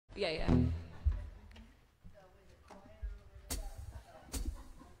Yeah.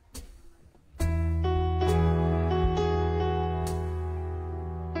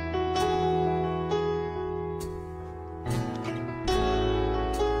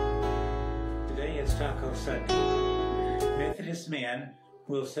 Today is Taco Sunday. Methodist men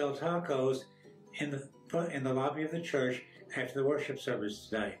will sell tacos in the lobby of the church after the worship service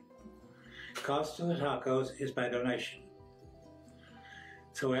today. Cost of the tacos is by donation.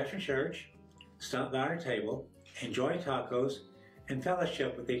 So after church, stop by our table, enjoy tacos, and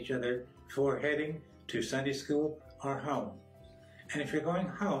fellowship with each other before heading to Sunday school or home. And if you're going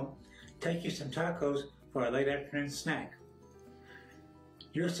home, take you some tacos for a late afternoon snack.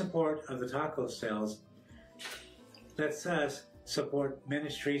 Your support of the taco sales lets us support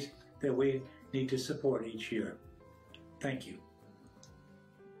ministries that we need to support each year. Thank you.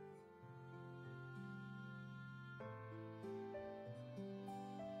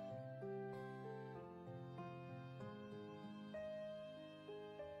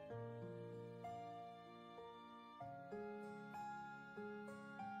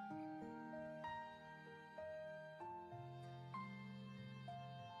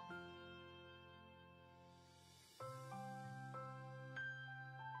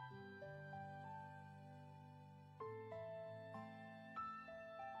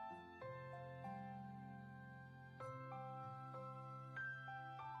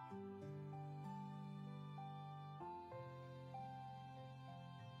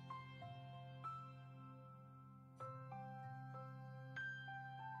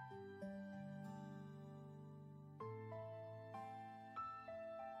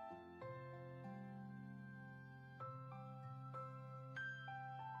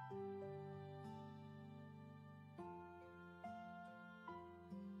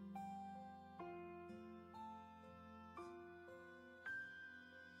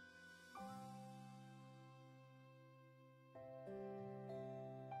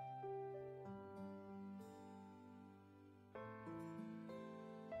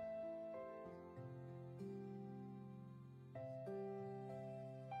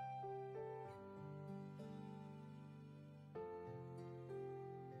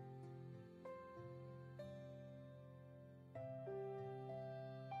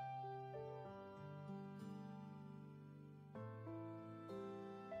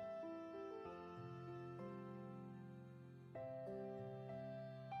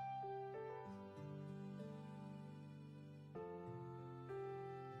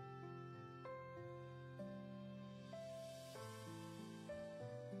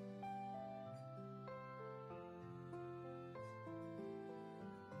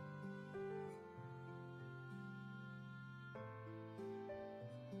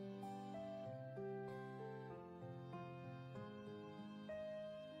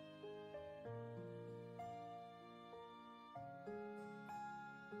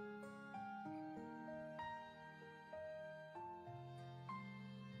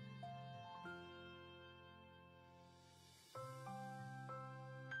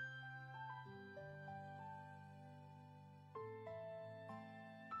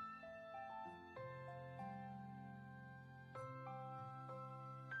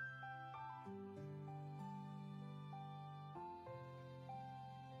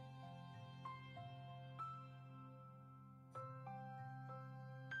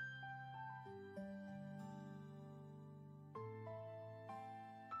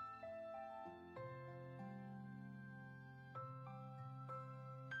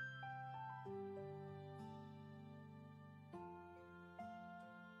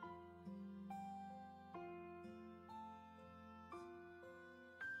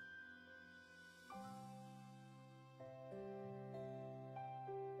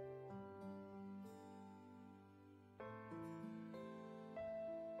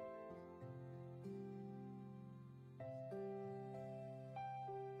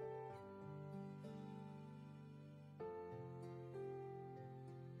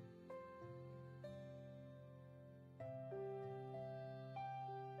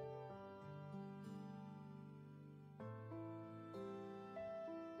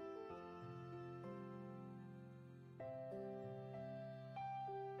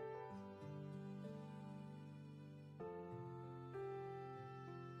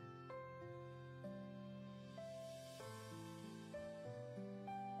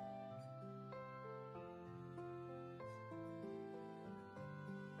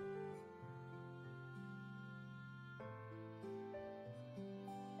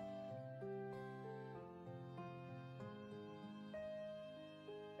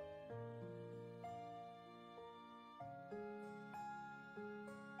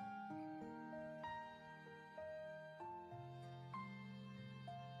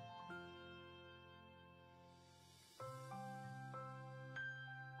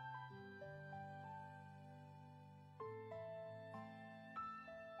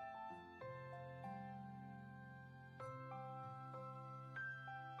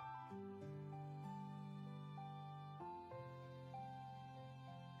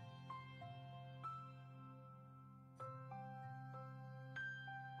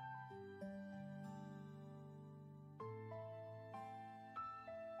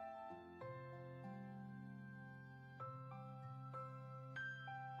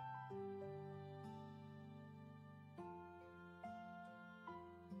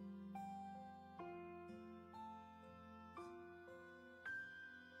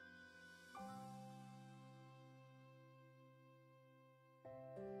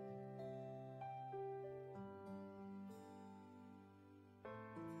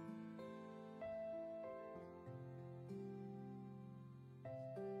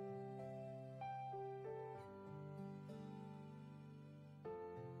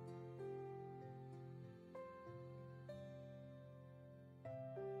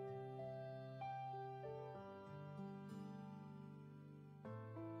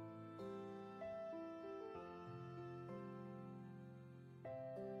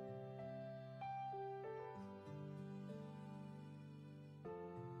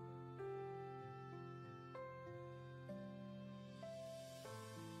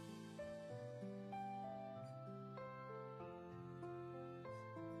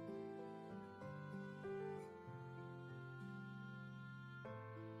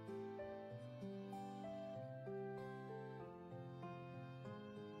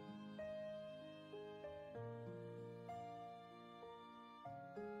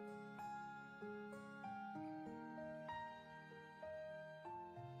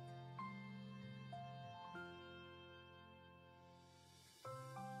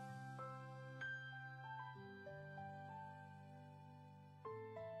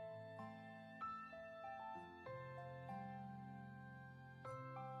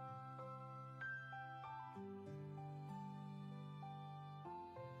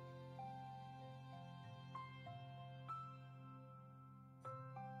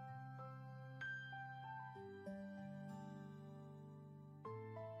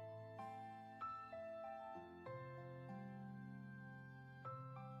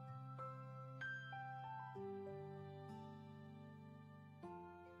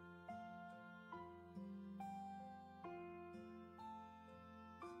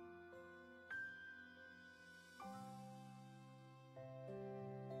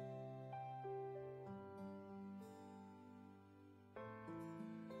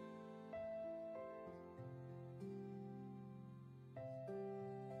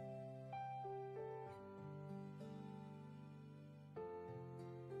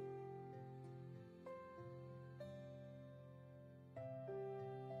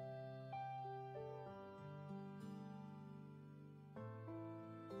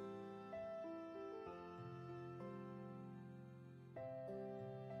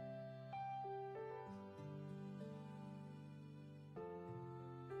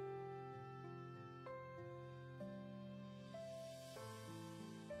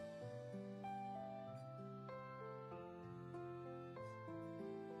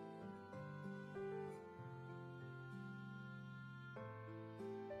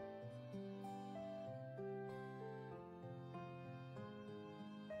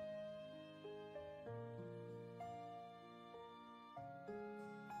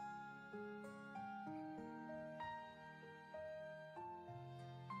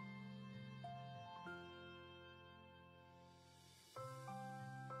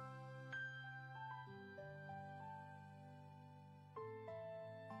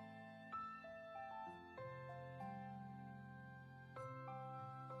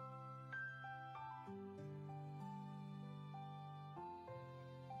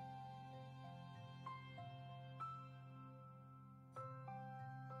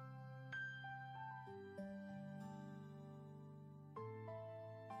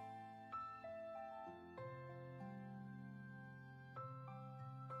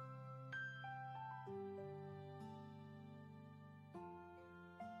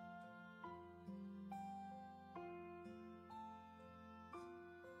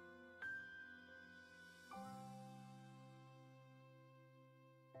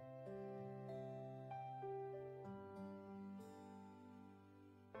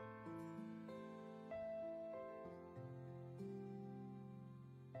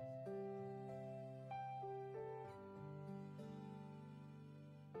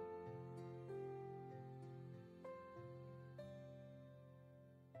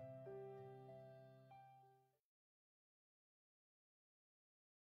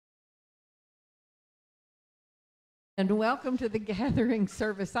 And welcome to the gathering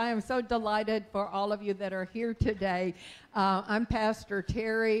service. I am so delighted for all of you that are here today. I'm Pastor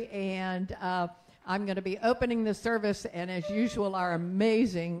Terry, and I'm going to be opening the service, and as usual, our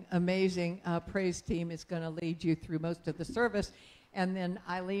amazing praise team is going to lead you through most of the service, and then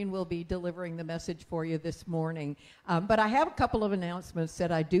Eileen will be delivering the message for you this morning. But I have a couple of announcements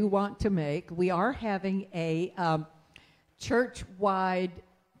that I do want to make. We are having a church-wide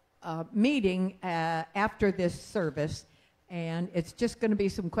meeting after this service, and it's just going to be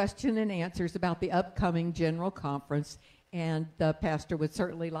some question and answers about the upcoming general conference, and the pastor would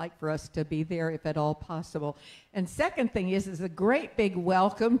certainly like for us to be there if at all possible. And second thing is a great big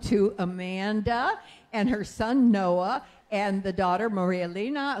welcome to Amanda and her son Noah and the daughter Maria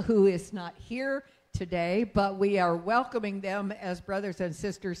Lena, who is not here today, but we are welcoming them as brothers and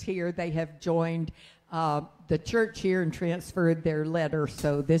sisters here. They have joined the church here and transferred their letter,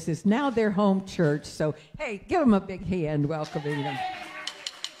 so this is now their home church. So, hey, give them a big hand welcoming them.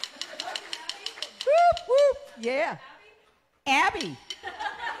 Whoop, whoop, yeah. Abby.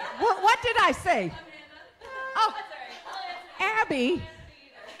 What did I say? Oh, Abby.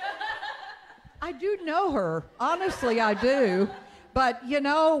 I do know her. Honestly, I do. But, you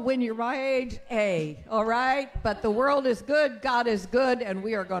know, when you're my age, hey, all right? But the world is good, God is good, and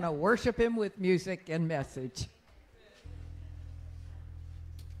we are going to worship him with music and message.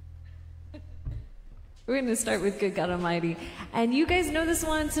 We're going to start with Good God Almighty. And you guys know this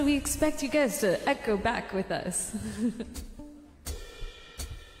one, so we expect you guys to echo back with us.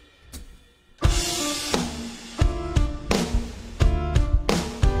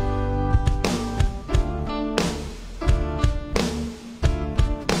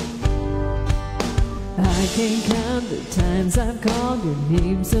 I can't count the times I've called your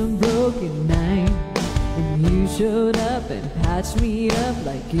name some broken night, and you showed up and patched me up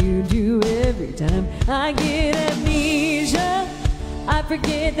like you do every time. I get amnesia, I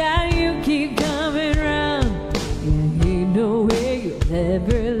forget that you keep coming round. Yeah, ain't no way you'll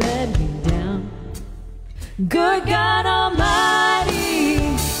ever let me down. Good God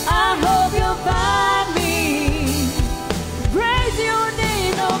Almighty, I hope you'll find me. Praise your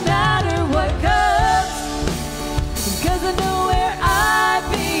name no matter what comes, 'cause I know where I'd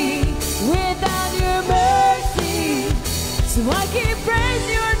be without your mercy. So I can praise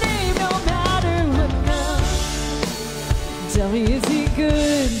your name no matter what comes. Tell me, is he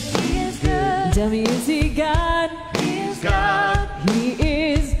good? He is good. Tell me, is he God? He is God. He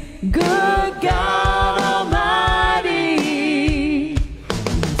is good God Almighty. You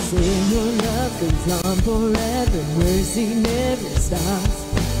say your love goes on forever, mercy never stops.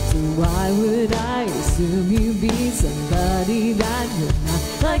 So why would I assume you be somebody that you're not?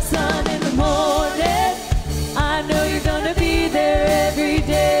 Like sun in the morning, I know you're gonna be there every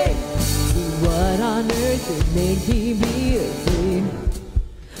day. So what on earth would make me be afraid?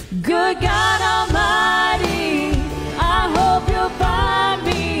 Good God Almighty, I hope you'll find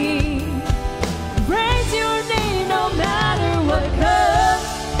me. Praise your name no matter what comes,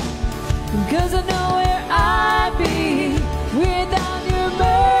 'cause I know where I'd be without your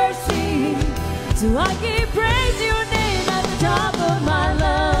mercy. So I can praise your name at the top of my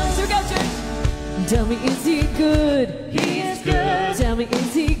lungs. Here we go, church. Tell me, is he good? He is good. Tell me,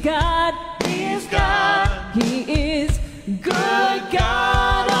 is he God? He is God. He is good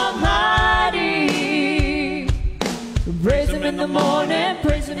God Almighty. Praise him in the morning,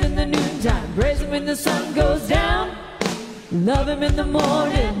 praise him in the noontime, praise him when the sun goes down. Love him in the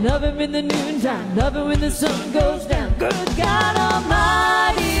morning, love him in the noontime, love him when the sun goes down. Good God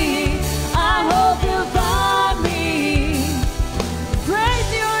Almighty, I hope you'll find me.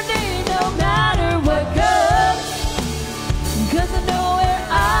 Praise your name no matter what comes, 'cause I know where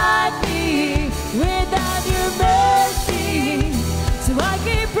I'd be without your mercy. So I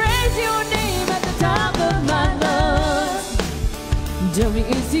can praise your name at the top of my lungs. Tell me,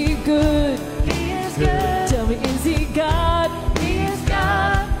 is he good? He is good. Tell me, is he God? He is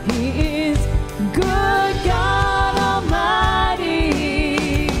God. He is good God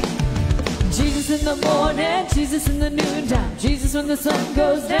Almighty. Jesus in the morning, Jesus in the noontime, Jesus when the sun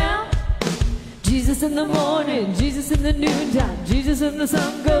goes down. Jesus in the morning, Jesus in the noontime, Jesus when the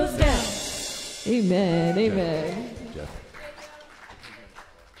sun goes down. Amen, amen. Jeff.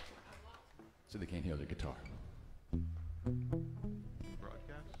 So they can't hear the guitar.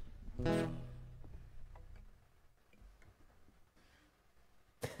 Broadcast?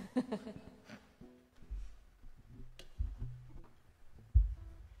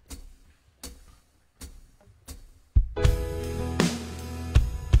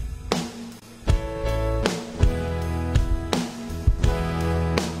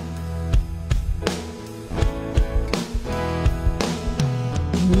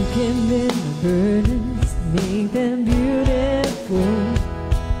 Who can bend my burdens, make them beautiful?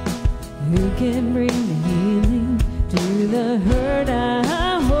 Who can bring the healing to the hurt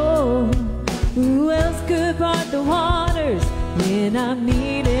I hold? Who else could part the waters when I'm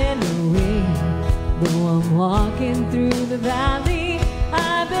needing a way? Though I'm walking through the valley,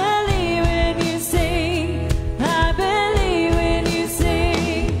 I believe when you sing. I believe when you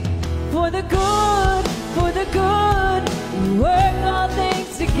sing. For the good, you work all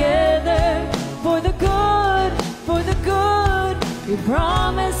things together. For the good, your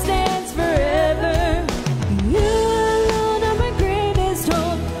promise stands forever. You alone are my greatest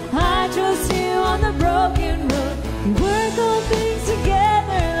hope. I trust you on the broken road. You work all things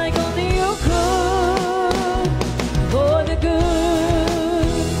together like only you could. For the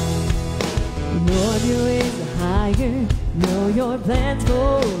good. Lord, your ways are higher. Know your plans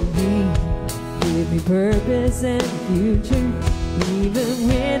for me. Give me purpose and future, even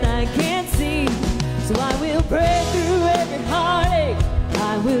when I can't see. So I will break through every heartache.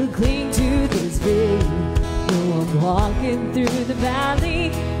 I will cling to this faith. Though I'm walking through the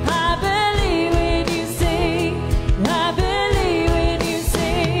valley, I believe when you sing. I believe when you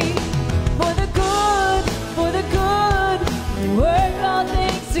sing. For the good, you work all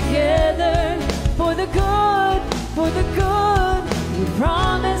things together. For the good, your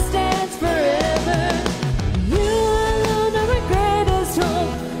promise stands forever. You alone are my greatest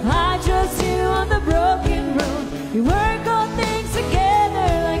hope. I trust you on the broken road. You work all things together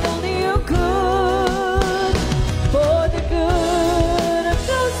like only you could. For the good of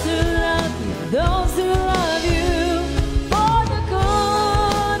those who love you, those who love you. For the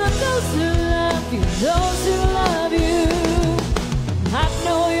good of those who love you, those who love you. I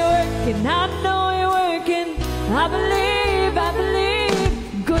know you're working, I know you're working. I believe,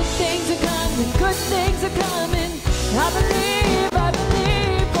 good things are coming, good things are coming. I believe,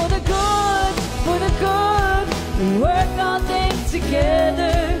 for the good, we work all things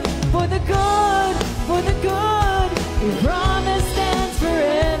together. For the good, your promise stands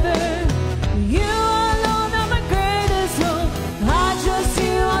forever. You alone are my greatest hope. I trust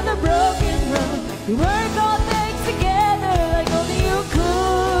you on the broken road. You work all things together like only you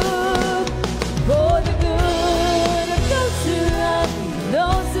could. For the good of those who love you,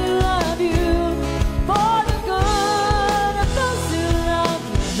 those who love you. For the good of those who love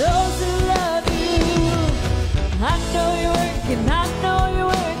you, those who love you. I know you're working, I know you're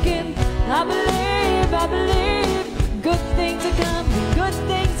working. I believe, good things are coming, good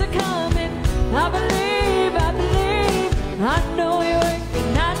things are coming. I believe, I know you're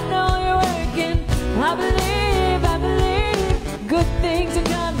working, I know you're working. I believe, good things are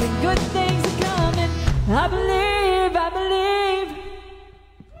coming, good things are coming. I believe.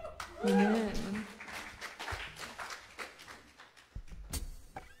 Amen.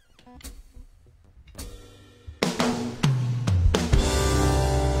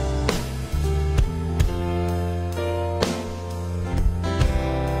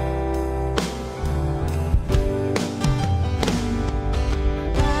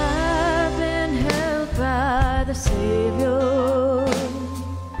 I've been held by the Savior.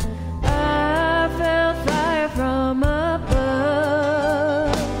 I felt fire from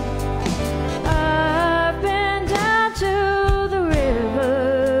above. I've been down to the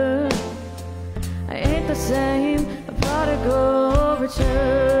river. I ain't the same, a prodigal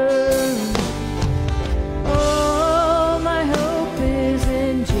return. Oh, my hope is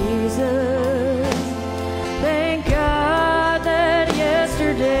in Jesus. Thank God that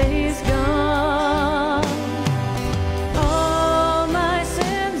yesterday's gone. All my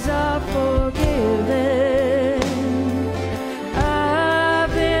sins are forgiven.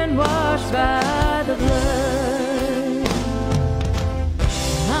 I've been washed by the blood.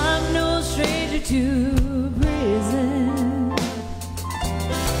 I'm no stranger to prison.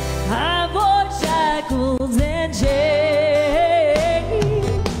 I've worn shackles and chains,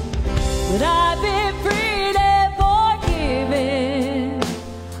 but I've been freed and forgiven.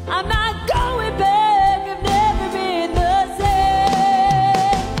 I'm not going back, I've never been the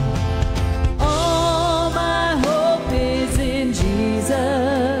same. All my hope is in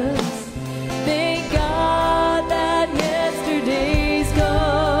Jesus. Thank God that yesterday's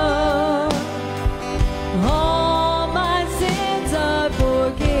gone. All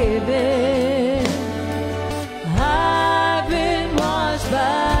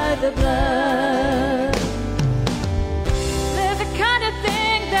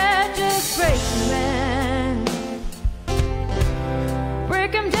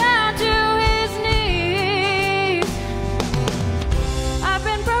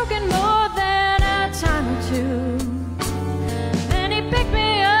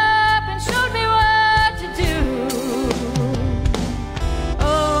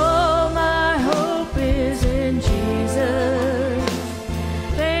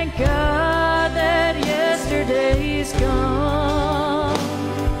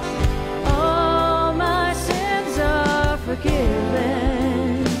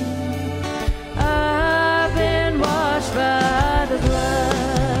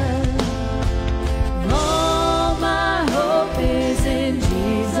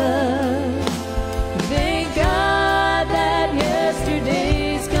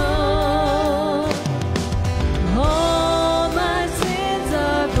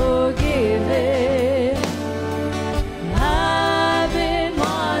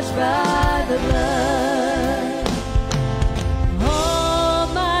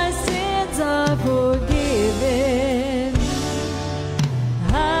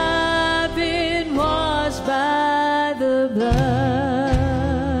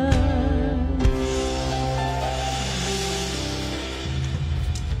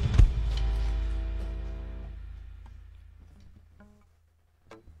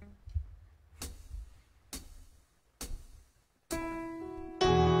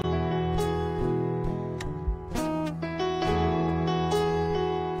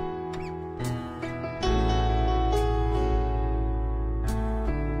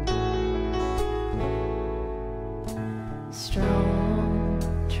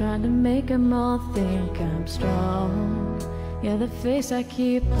trying to make them all think I'm strong. Yeah, the face I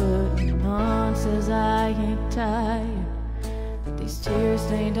keep putting on says I ain't tired, but these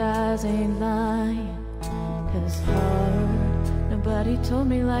tear-stained eyes ain't lying. 'Cause hard, nobody told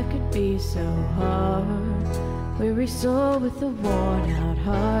me life could be so hard. Weary soul with a worn-out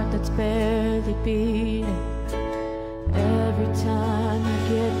heart that's barely beating. Every time I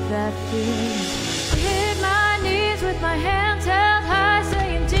get that feeling, I hit my knees with my hands held high,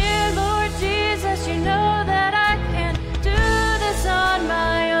 saying, Dear Lord Jesus, you know that I can't do this on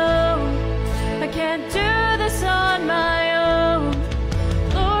my own. I can't do this on my own.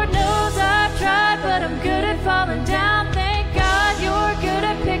 Lord knows I've tried, but I'm good at falling down. Thank God you're good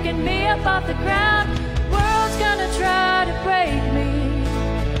at picking me up off the ground. World's gonna try to break me.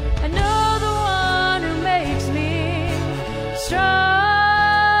 I know the one who makes me strong.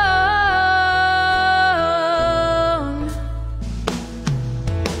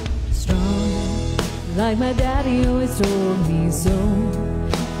 Strong, like my daddy always told me so.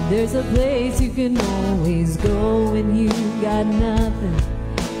 There's a place you can always go when you got nothing.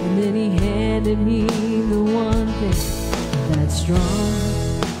 And then he handed me the one thing that's strong.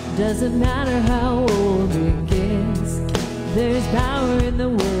 Doesn't matter how old it gets, there's power in the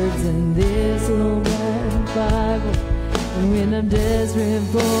words in this old Bible. And when I'm desperate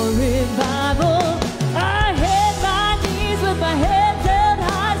for revival, I hit my knees with my head held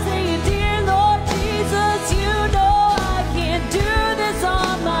high, saying, Dear Lord Jesus, you know I can't do this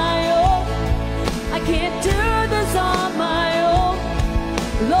on my own. I can't do this on my own.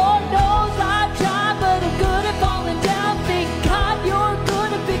 Lord knows I've tried, but I'm good at falling down. Thank God you're good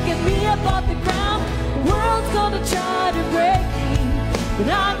at picking me up off the ground. The world's gonna try to break me, but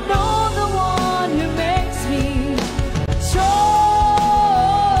I know the one who makes me strong.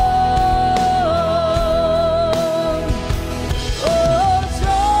 Oh,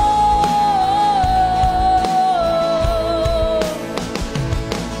 strong.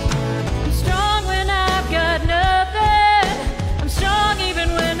 I'm strong when I've got nothing. I'm strong even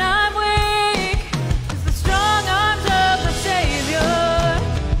when I'm weak. It's the strong arms of my Savior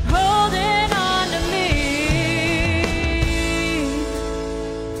holding on to me.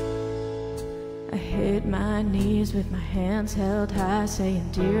 I hit my knees with my hands held high, saying,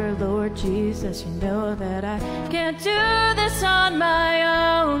 Dear Lord Jesus, you know that I can't do this on my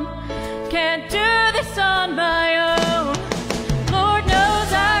own. Can't do this on my own. Lord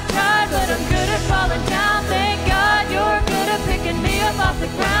knows I've tried, but I'm good at falling down. Thank God you're good at picking me up off the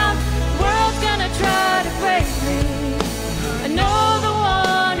ground. The world's gonna try to break me. I know the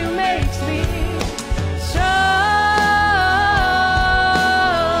one who makes me strong.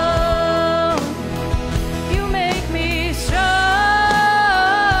 You make me strong.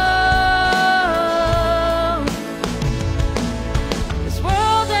 This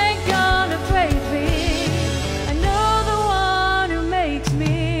world ain't gonna break me. I know the one who makes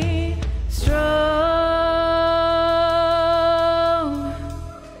me strong.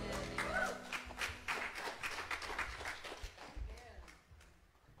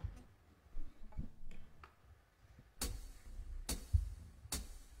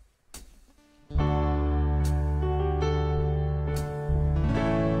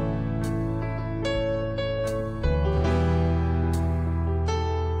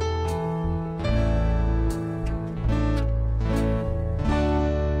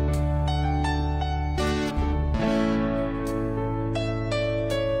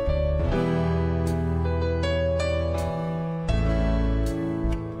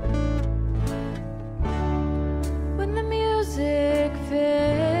 When the music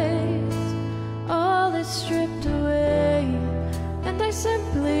fades, all is stripped away, and I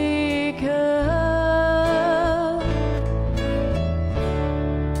simply come,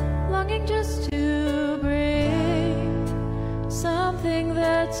 longing just to bring something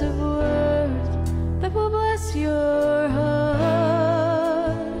that's of worth that will bless your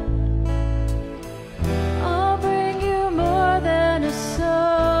heart. I'll bring you more than a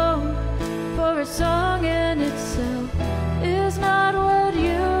song, for a song in itself is not what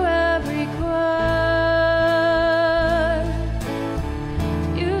you have required.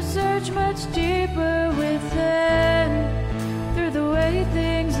 You search much deeper within, through the way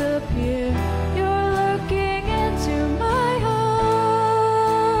things appear. You're looking into my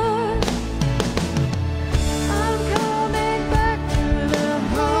heart.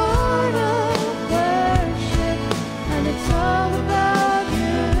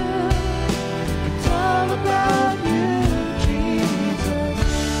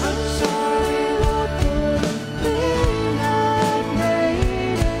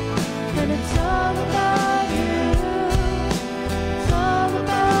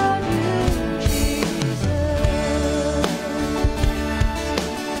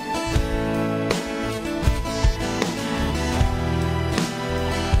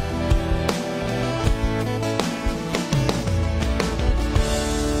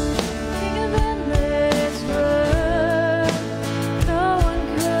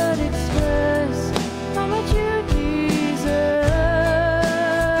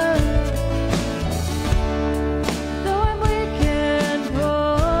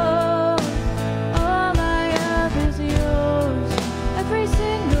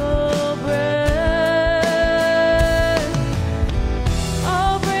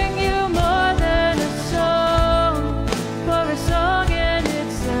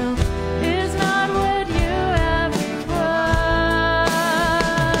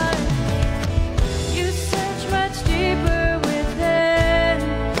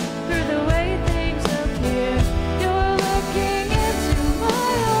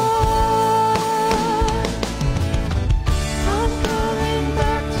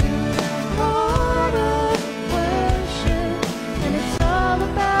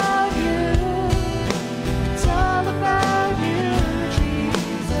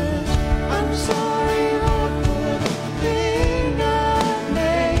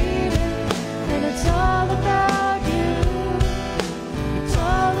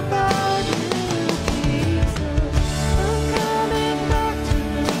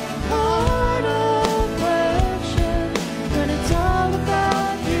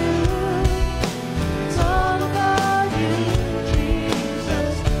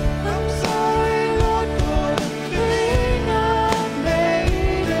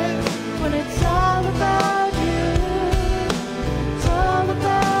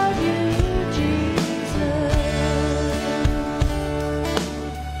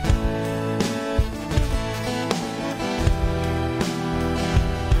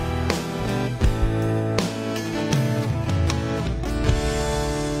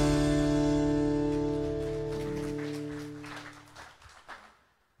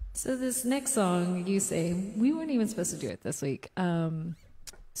 So this next song, You Say, we weren't even supposed to do it this week.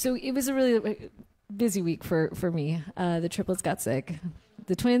 So it was a really busy week for me. The triplets got sick.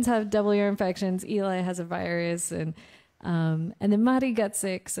 The twins have double ear infections. Eli has a virus, and then Mari got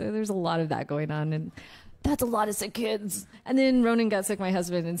sick. So there's a lot of that going on, and that's a lot of sick kids. And then Ronan got sick, my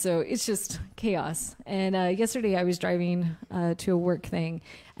husband, and so it's just chaos. And yesterday I was driving to a work thing,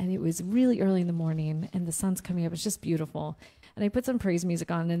 and it was really early in the morning, and the sun's coming up. It's just beautiful. And I put some praise music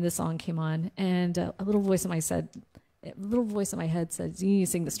on, and this song came on, and a little voice in my head said, "You need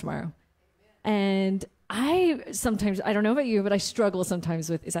to sing this tomorrow." And I don't know about you, but I struggle sometimes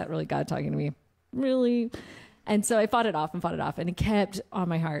with, is that really God talking to me? Really? And so I fought it off, and it kept on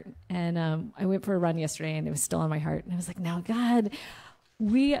my heart. And I went for a run yesterday, and it was still on my heart. And I was like, "Now, God,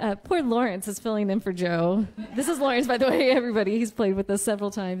 poor Lawrence is filling in for Joe." This is Lawrence, by the way, everybody. He's played with us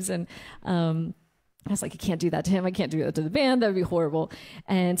several times, and I was like, I can't do that to him. I can't do that to the band. That would be horrible.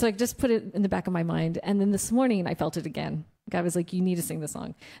 And so I just put it in the back of my mind. And then this morning, I felt it again. God was like, you need to sing this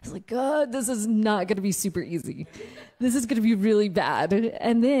song. I was like, God, this is not going to be super easy. This is going to be really bad.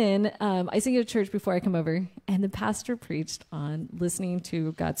 And then I sing at church before I come over, and the pastor preached on listening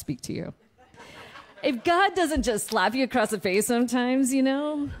to God speak to you. If God doesn't just slap you across the face sometimes, you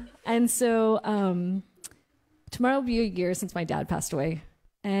know? And so tomorrow will be a year since my dad passed away.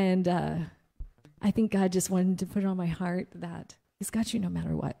 And I think God just wanted to put it on my heart that He's got you no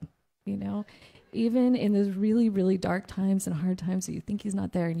matter what, you know? Even in those really, really dark times and hard times that you think He's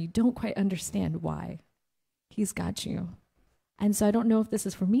not there and you don't quite understand why, He's got you. And so I don't know if this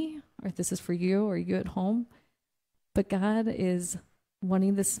is for me or if this is for you or you at home, but God is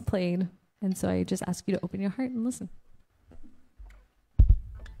wanting this played. And so I just ask you to open your heart and listen.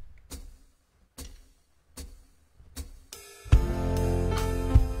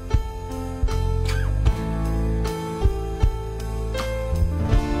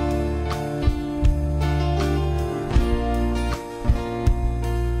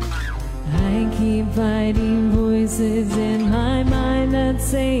 Keep fighting voices in my mind that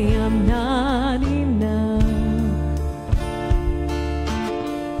say I'm not enough.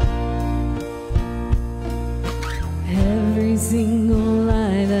 Every single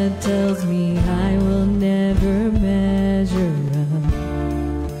lie that tells me I will never measure up.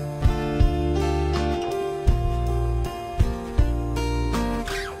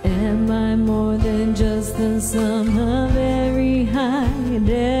 Am I more than just the sum of every high and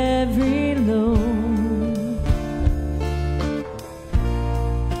every low?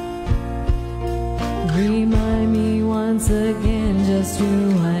 Remind me once again just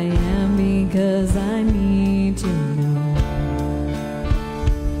who I am, because I need to know.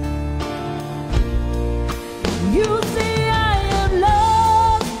 You say I am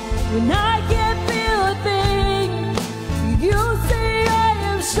loved when I can't feel a thing. You say I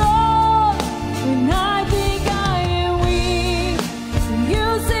am strong when I think I am weak. You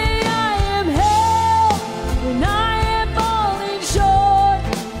say I am held when I am falling short.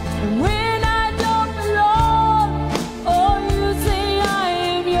 And when I don't belong, oh, you say I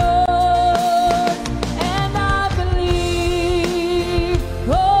am yours. And I believe,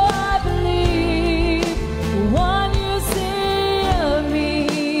 oh, I believe the one you say of me.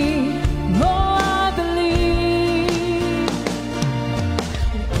 Oh, I believe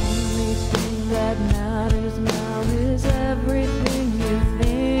the only thing that matters now is everything you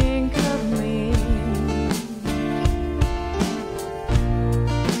think of me.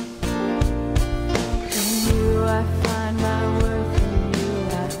 In you I find my worth, in you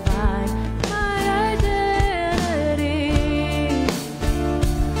I find my identity.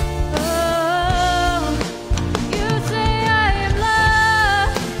 Oh, you say I am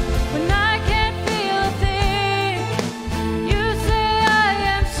loved when I can't feel a thing. You say I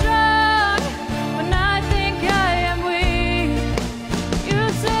am strong when I think I am weak. You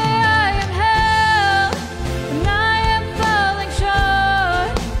say I am held when I am falling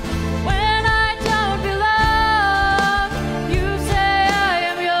short. When I don't belong, you say I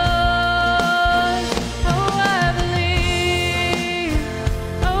am yours. Oh, I believe,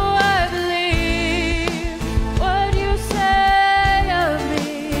 oh, I believe what you say of me.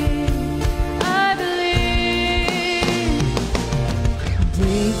 I believe.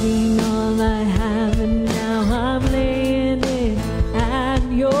 Taking all I have and now I'm laying it at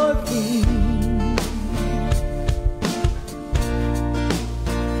your feet.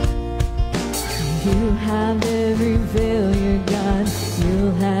 You have every failure, God.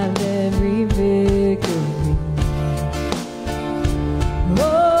 You'll have every victory.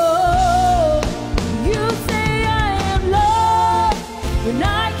 Oh, you say I am loved when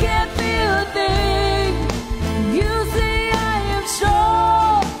I can't feel a thing. You say I am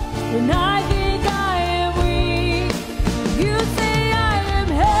strong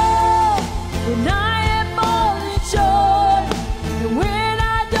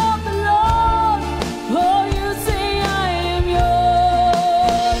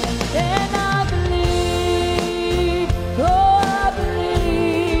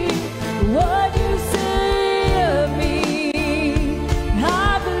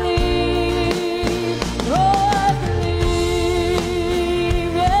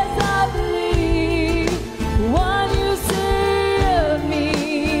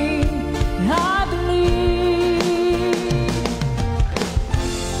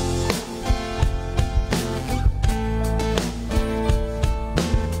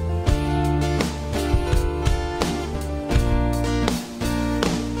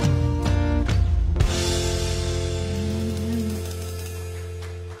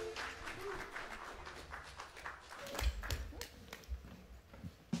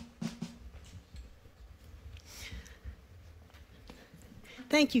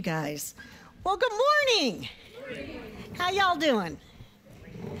Thank you, guys. Well, good morning. How y'all doing?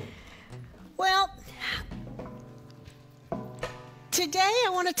 Well, today I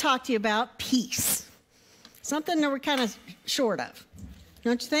want to talk to you about peace. Something that we're kind of short of,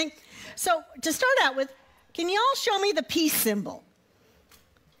 don't you think? So to start out with, can you all show me the peace symbol?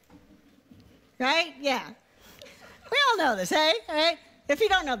 Right? Yeah. We all know this, hey? All right? If you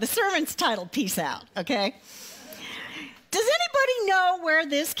don't know, the sermon's titled Peace Out, okay? Does anybody know where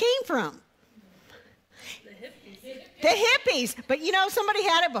this came from? The hippies. But you know, somebody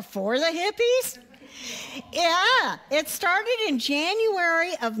had it before the hippies? Yeah. It started in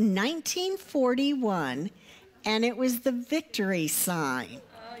January of 1941, and it was the victory sign.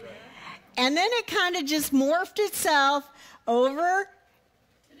 And then it kind of just morphed itself over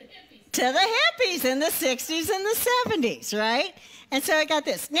to the hippies in the 60s and the 70s, right? And so I got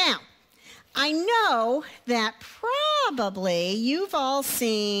this. Now, I know that probably you've all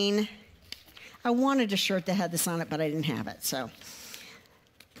seen, I wanted a shirt that had this on it, but I didn't have it, so.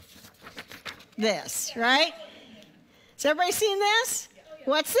 This, right? Has everybody seen this?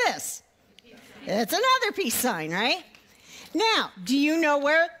 What's this? It's another peace sign, right? Now, do you know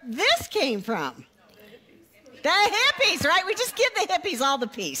where this came from? The hippies, right? We just give the hippies all the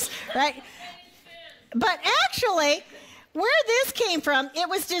peace, right? But actually, where this came from, it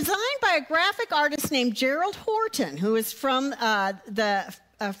was designed by a graphic artist named Gerald Horton, who is from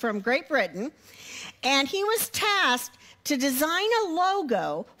from Great Britain, and he was tasked to design a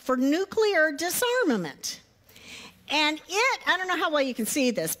logo for nuclear disarmament. And I don't know how well you can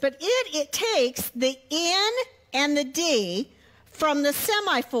see this, but it takes the N and the D from the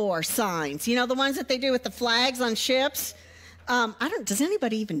semaphore signs, you know, the ones that they do with the flags on ships. Does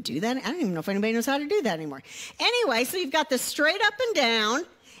anybody even do that? I don't even know if anybody knows how to do that anymore. Anyway, so you've got the straight up and down,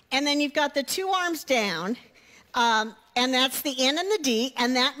 and then you've got the two arms down, and that's the N and the D,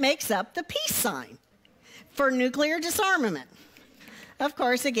 and that makes up the peace sign for nuclear disarmament. Of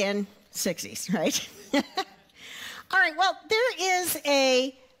course, again, 60s, right? All right, well, there is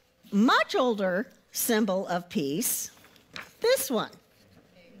a much older symbol of peace, this one.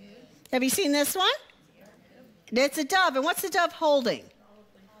 Have you seen this one? It's a dove, and what's the dove holding?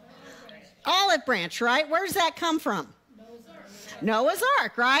 Olive branch, right? Where does that come from? Noah's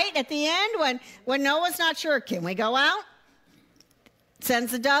Ark, right? At the end, when Noah's not sure, can we go out?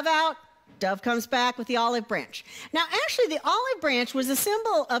 Sends the dove out. Dove comes back with the olive branch. Now, actually, the olive branch was a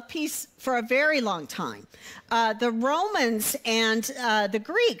symbol of peace for a very long time. The Romans and the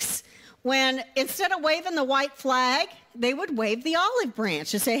Greeks, when instead of waving the white flag, they would wave the olive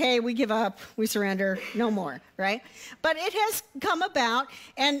branch to say, hey, we give up, we surrender, no more, right? But it has come about,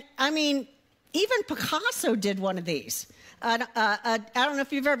 and I mean, even Picasso did one of these. I don't know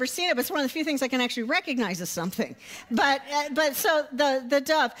if you've ever seen it, but it's one of the few things I can actually recognize as something. But so the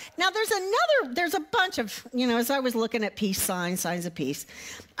dove. Now there's a bunch of, you know, as I was looking at peace signs of peace,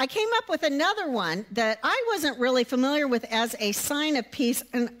 I came up with another one that I wasn't really familiar with as a sign of peace.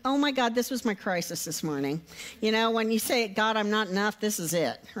 And oh my God, this was my crisis this morning. You know, when you say, God, I'm not enough, this is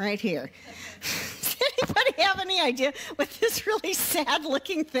it right here. Does anybody have any idea what this really sad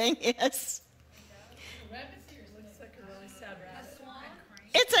looking thing is?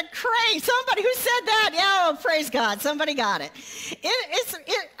 It's a crane. Somebody who said that? Yeah, oh, praise God. Somebody got it.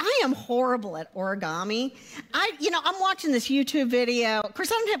 I am horrible at origami. I'm watching this YouTube video. Of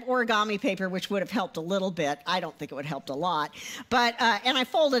course, I don't have origami paper, which would have helped a little bit. I don't think it would have helped a lot. But and I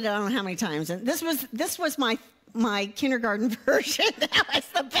folded it, I don't know how many times. And this was my kindergarten version. That was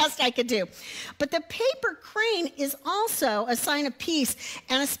the best I could do. But the paper crane is also a sign of peace,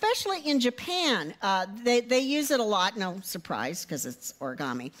 and especially in Japan, they use it a lot. No surprise, because it's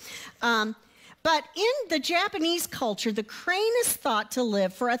origami. But in the Japanese culture, the crane is thought to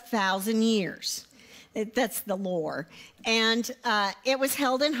live for 1,000 years. That's the lore. And it was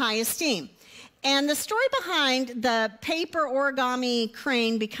held in high esteem. And the story behind the paper origami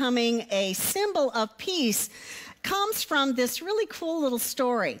crane becoming a symbol of peace comes from this really cool little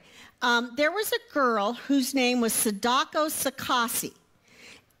story. There was a girl whose name was Sadako Sakasi,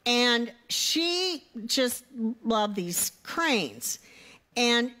 and she just loved these cranes.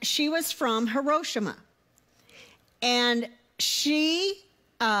 And she was from Hiroshima. And she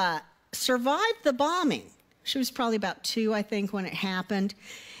survived the bombing. She was probably about 2, I think, when it happened.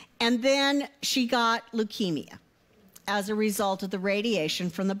 And then she got leukemia as a result of the radiation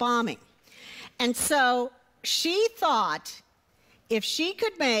from the bombing. And so she thought if she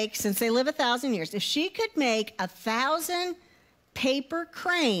could make, since they live 1,000 years, if she could make 1,000 paper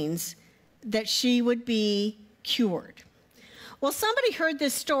cranes, that she would be cured. Well, somebody heard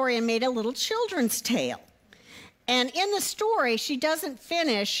this story and made a little children's tale. And in the story, she doesn't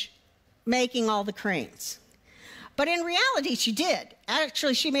finish making all the cranes. But in reality, she did.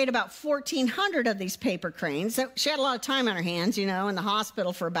 Actually, she made about 1,400 of these paper cranes. So she had a lot of time on her hands, in the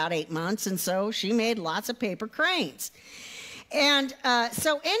hospital for about 8 months, and so she made lots of paper cranes. And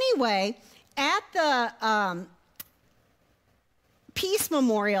so anyway, at the Peace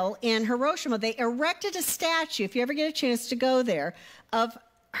Memorial in Hiroshima, they erected a statue, if you ever get a chance to go there, of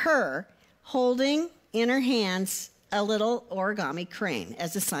her holding in her hands a little origami crane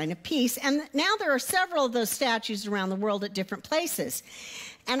as a sign of peace. And now there are several of those statues around the world at different places.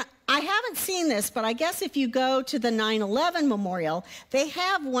 And I haven't seen this, but I guess if you go to the 9/11 memorial, they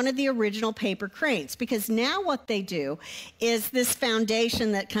have one of the original paper cranes, because now what they do is this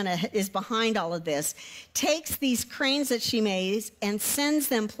foundation that kind of is behind all of this takes these cranes that she made and sends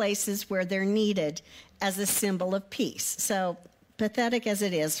them places where they're needed as a symbol of peace. So pathetic as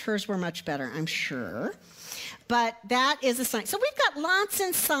it is, hers were much better, I'm sure. But that is a sign. So we've got lots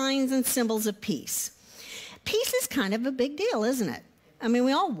of signs and symbols of peace. Peace is kind of a big deal, isn't it? I mean,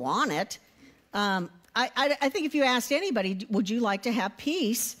 we all want it. I think if you asked anybody, would you like to have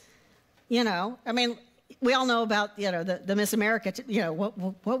peace? I mean, we all know about, the Miss America,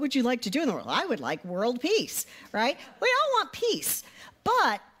 what would you like to do in the world? I would like world peace, right? We all want peace,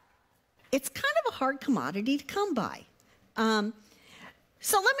 but it's kind of a hard commodity to come by.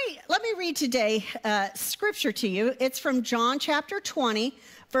 So let me read today scripture to you. It's from John chapter 20,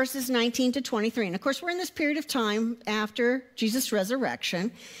 verses 19 to 23. And of course, we're in this period of time after Jesus'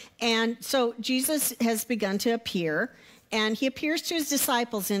 resurrection. And so Jesus has begun to appear, and he appears to his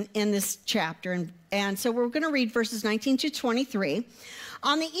disciples in this chapter. And so we're going to read verses 19 to 23.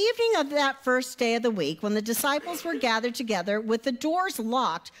 On the evening of that first day of the week, when the disciples were gathered together with the doors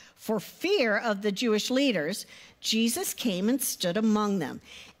locked for fear of the Jewish leaders, Jesus came and stood among them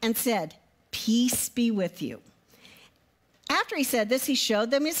and said, "Peace be with you." After he said this, he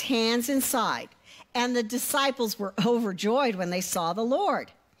showed them his hands and side, and the disciples were overjoyed when they saw the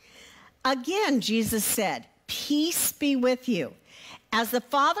Lord. Again, Jesus said, "Peace be with you. As the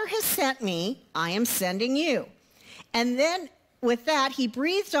Father has sent me, I am sending you." And then with that, he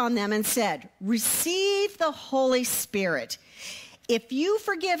breathed on them and said, "Receive the Holy Spirit. If you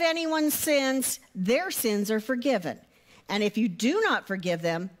forgive anyone's sins, their sins are forgiven. And if you do not forgive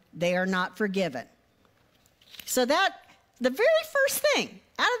them, they are not forgiven." So that, the very first thing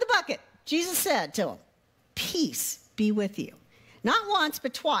out of the bucket, Jesus said to them, "Peace be with you." Not once,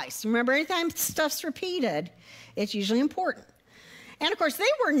 but twice. Remember, anytime stuff's repeated, it's usually important. And of course,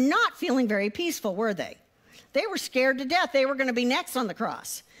 they were not feeling very peaceful, were they? They were scared to death they were going to be next on the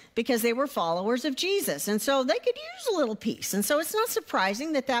cross, because they were followers of Jesus. And so they could use a little peace. And so it's not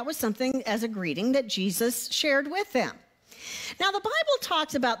surprising that that was something as a greeting that Jesus shared with them. Now, the Bible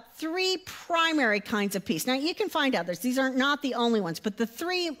talks about three primary kinds of peace. Now, you can find others. These are not the only ones, but the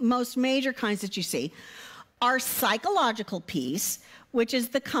three most major kinds that you see are psychological peace, which is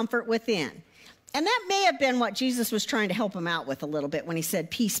the comfort within. And that may have been what Jesus was trying to help them out with a little bit when he said,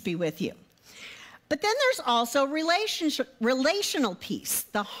 "Peace be with you." But then there's also relational peace,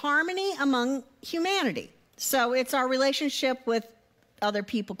 the harmony among humanity. So it's our relationship with other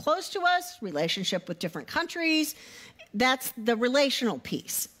people close to us, relationship with different countries. That's the relational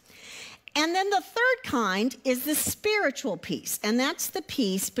peace. And then the third kind is the spiritual peace, and that's the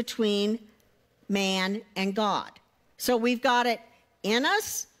peace between man and God. So we've got it in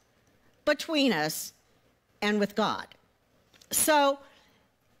us, between us, and with God. So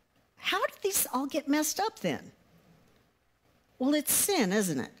how did these all get messed up then? Well, it's sin,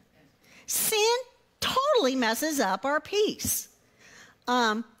 isn't it? Sin totally messes up our peace.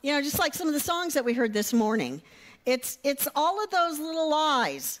 Just like some of the songs that we heard this morning. It's all of those little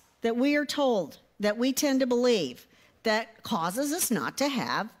lies that we are told, that we tend to believe, that causes us not to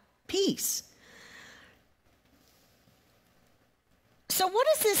have peace. So what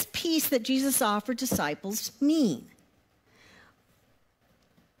does this peace that Jesus offered disciples mean?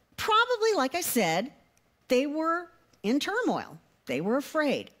 Probably, like I said, they were in turmoil. They were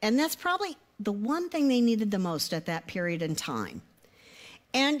afraid. And that's probably the one thing they needed the most at that period in time.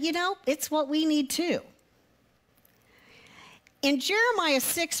 And, it's what we need too. In Jeremiah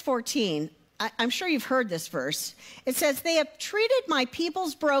 6:14, I'm sure you've heard this verse. It says, "They have treated my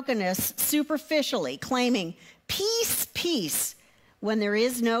people's brokenness superficially, claiming peace, peace, when there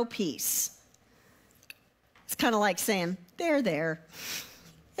is no peace." It's kind of like saying, there.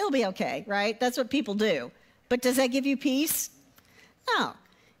 It'll be okay, right? That's what people do. But does that give you peace? No.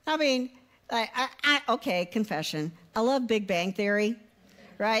 I mean, okay, confession. I love Big Bang Theory,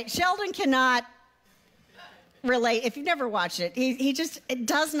 right? Sheldon cannot relate. If you've never watched it, he just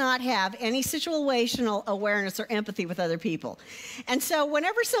does not have any situational awareness or empathy with other people. And so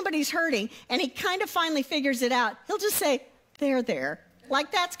whenever somebody's hurting and he kind of finally figures it out, he'll just say, there.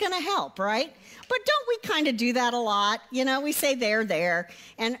 Like that's going to help, right? But don't we kind of do that a lot? You know, we say there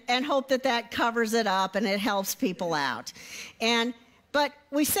and hope that covers it up and it helps people out. But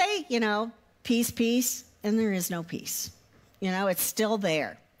we say, you know, peace, and there is no peace. You know, it's still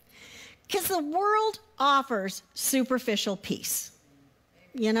there. Because the world offers superficial peace.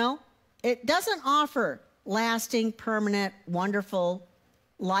 You know, it doesn't offer lasting, permanent, wonderful,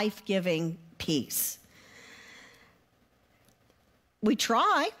 life-giving peace. We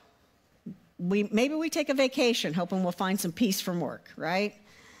try. Maybe we take a vacation hoping we'll find some peace from work, right?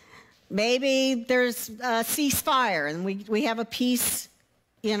 Maybe there's a ceasefire and we have a peace,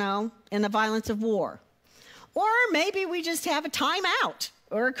 you know, in the violence of war. Or maybe we just have a timeout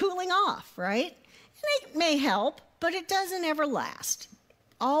or a cooling off, right? And it may help, but it doesn't ever last.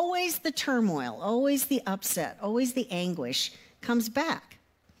 Always the turmoil, always the upset, always the anguish comes back.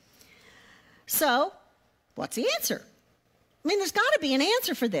 So, what's the answer? I mean, there's got to be an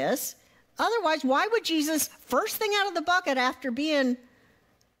answer for this. Otherwise, why would Jesus, first thing out of the bucket after being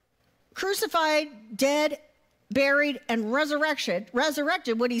crucified, dead, buried, and resurrected,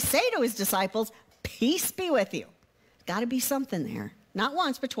 would he say to his disciples, peace be with you? Got to be something there. Not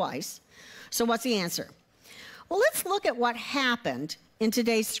once, but twice. So what's the answer? Well, let's look at what happened in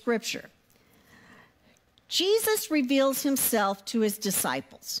today's scripture. Jesus reveals himself to his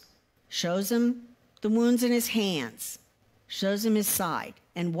disciples, shows them the wounds in his hands, shows them his side.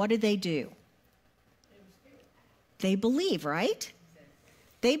 And what did they do? They believe, right?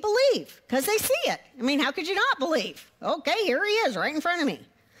 They believe because they see it. I mean, how could you not believe? Okay, here he is right in front of me.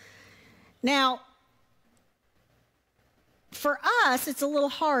 Now, for us, it's a little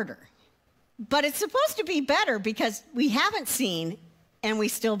harder. But it's supposed to be better because we haven't seen and we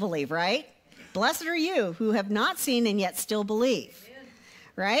still believe, right? Blessed are you who have not seen and yet still believe.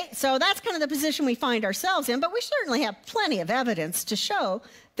 Right? So that's kind of the position we find ourselves in, but we certainly have plenty of evidence to show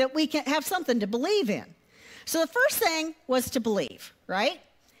that we can have something to believe in. So the first thing was to believe, right?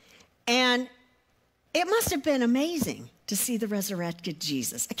 And it must have been amazing to see the resurrected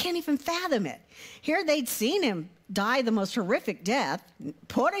Jesus. I can't even fathom it. Here they'd seen him die the most horrific death,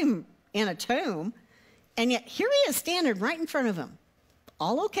 put him in a tomb, and yet here he is standing right in front of him.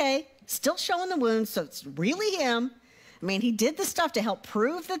 All okay, still showing the wounds, so it's really him. I mean, he did the stuff to help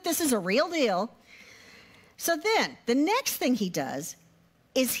prove that this is a real deal. So then, the next thing he does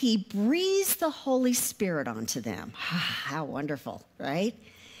is he breathes the Holy Spirit onto them. How wonderful, right?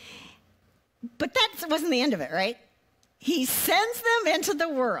 But that wasn't the end of it, right? He sends them into the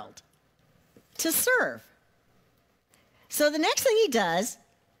world to serve. So the next thing he does,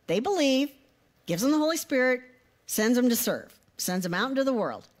 they believe, gives them the Holy Spirit, sends them to serve, sends them out into the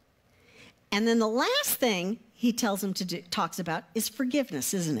world. And then the last thing he tells them to do, talks about, is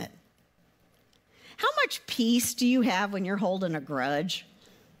forgiveness, isn't it? How much peace do you have when you're holding a grudge?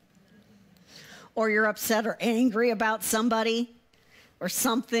 Or you're upset or angry about somebody or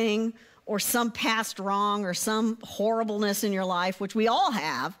something or some past wrong or some horribleness in your life, which we all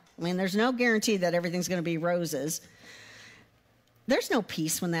have. I mean, there's no guarantee that everything's going to be roses. There's no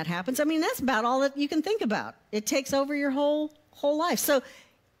peace when that happens. I mean, that's about all that you can think about. It takes over your whole life. So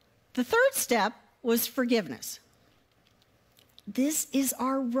the third step was forgiveness. This is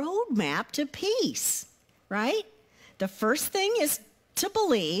our roadmap to peace, right? The first thing is to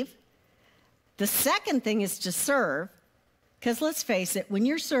believe. The second thing is to serve. Because let's face it, when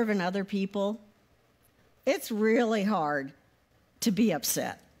you're serving other people, it's really hard to be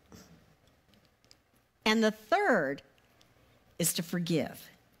upset. And the third is to forgive.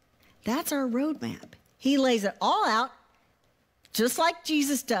 That's our roadmap. He lays it all out, just like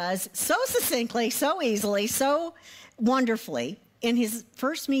Jesus does, so succinctly, so easily, so wonderfully in his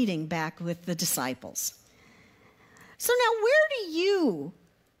first meeting back with the disciples. So now, where do you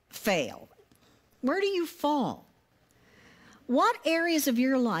fail? Where do you fall? What areas of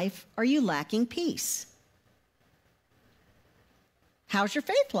your life are you lacking peace? How's your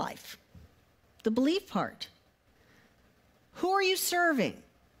faith life? The belief part. Who are you serving?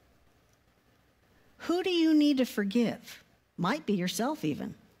 Who do you need to forgive? Might be yourself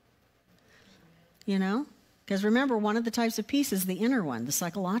even. You know? Because remember, one of the types of peace is the inner one, the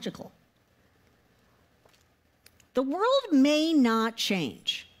psychological. The world may not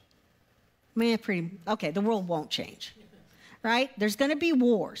change. The world won't change. Right? There's going to be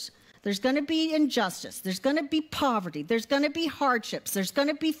wars. There's going to be injustice. There's going to be poverty. There's going to be hardships. There's going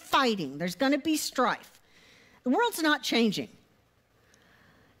to be fighting. There's going to be strife. The world's not changing.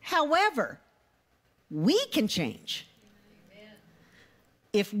 However, we can change.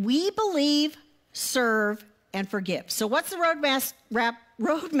 If we believe, serve, and forgive. So what's the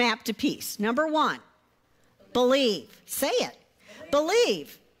roadmap to peace? Number 1, believe. Say it.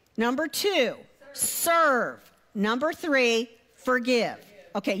 Believe. Number 2, serve. Number 3, forgive.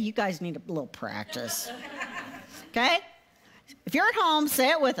 Okay, you guys need a little practice. Okay? If you're at home,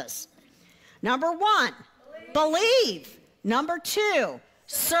 say it with us. Number 1, believe. Number 2,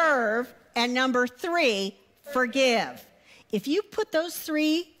 serve. And number 3, forgive. If you put those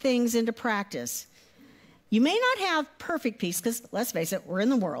 3 things into practice, you may not have perfect peace, because let's face it, we're in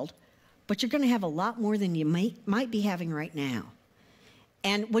the world, but you're going to have a lot more than you might be having right now.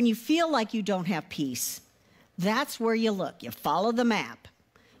 And when you feel like you don't have peace, that's where you look. You follow the map.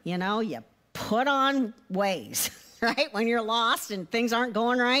 You know, you put on Waze, right? When you're lost and things aren't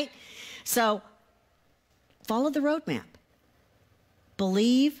going right. So follow the roadmap.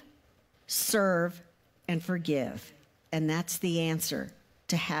 Believe, serve, and forgive. And that's the answer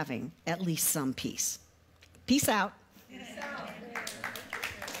to having at least some peace. Peace out. Peace out.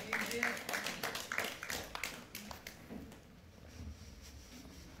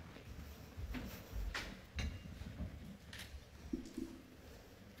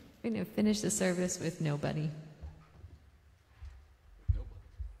 We're going to finish the service with nobody.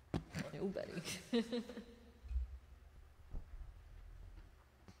 Nobody.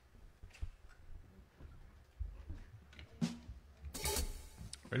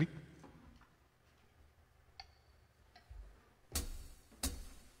 Ready?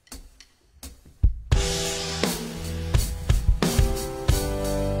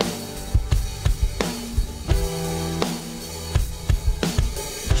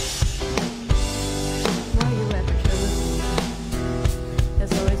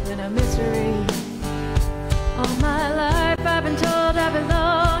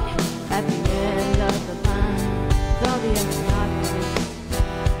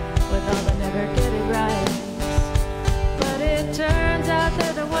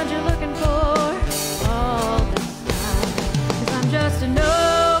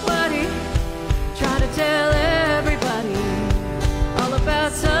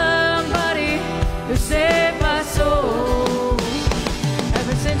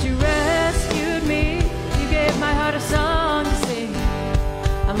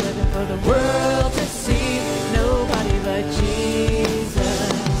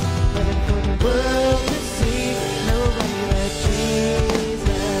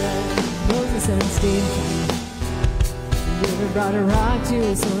 Brought a rock to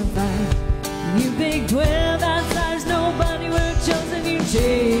a sword fight. You big 12 outsiders, nobody would have chosen you.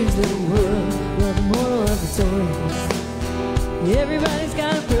 Changed the world. Well, the moral of the story is everybody's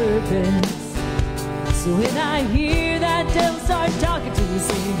got a purpose. So when I hear that devil start talking to me,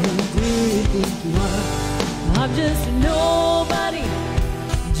 saying, who do you think you are? I'm just a nobody,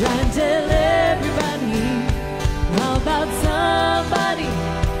 trying to tell everybody how about somebody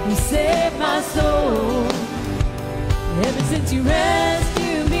who saved my soul. Ever since you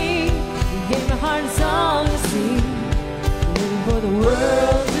rescued me, you gave my heart a song to sing, living for the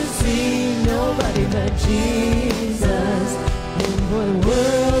world to see, nobody but Jesus. Living for the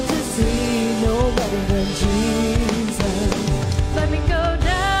world to see, nobody but Jesus. Let me go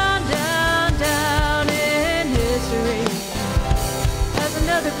down, down, down in history as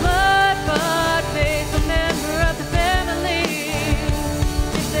another blood-bought, faithful member of the family.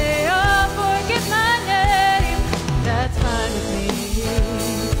 If they all forget my name, that's fine with me.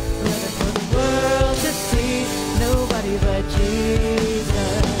 Living for the world to see, nobody but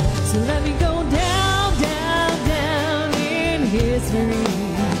Jesus. So let me go down, down, down in history.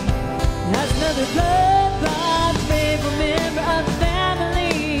 That's another blood-bought, faithful member of the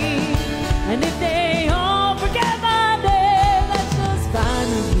family. And if they all forget my name, that's just fine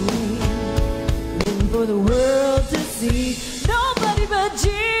with me. Living for the world to see, nobody but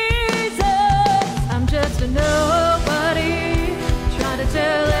Jesus. I'm just a nobody, trying to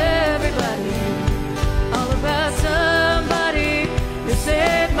tell everybody all about somebody who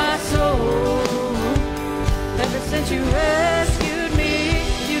saved my soul. Ever since you rescued me,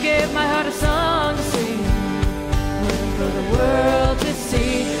 you gave my heart a song to sing. Living for the world to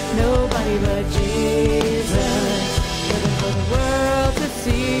see, nobody but Jesus. Living for the world to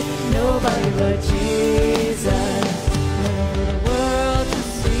see, nobody but Jesus. Living for the world to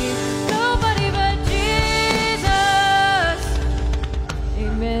see, nobody but Jesus.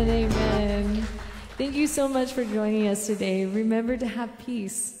 Amen, amen. Thank you so much for joining us today. Remember to have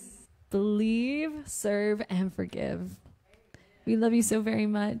peace. Believe, serve, and forgive. We love you so very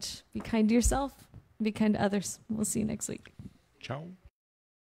much. Be kind to yourself. Be kind to others. We'll see you next week. Ciao.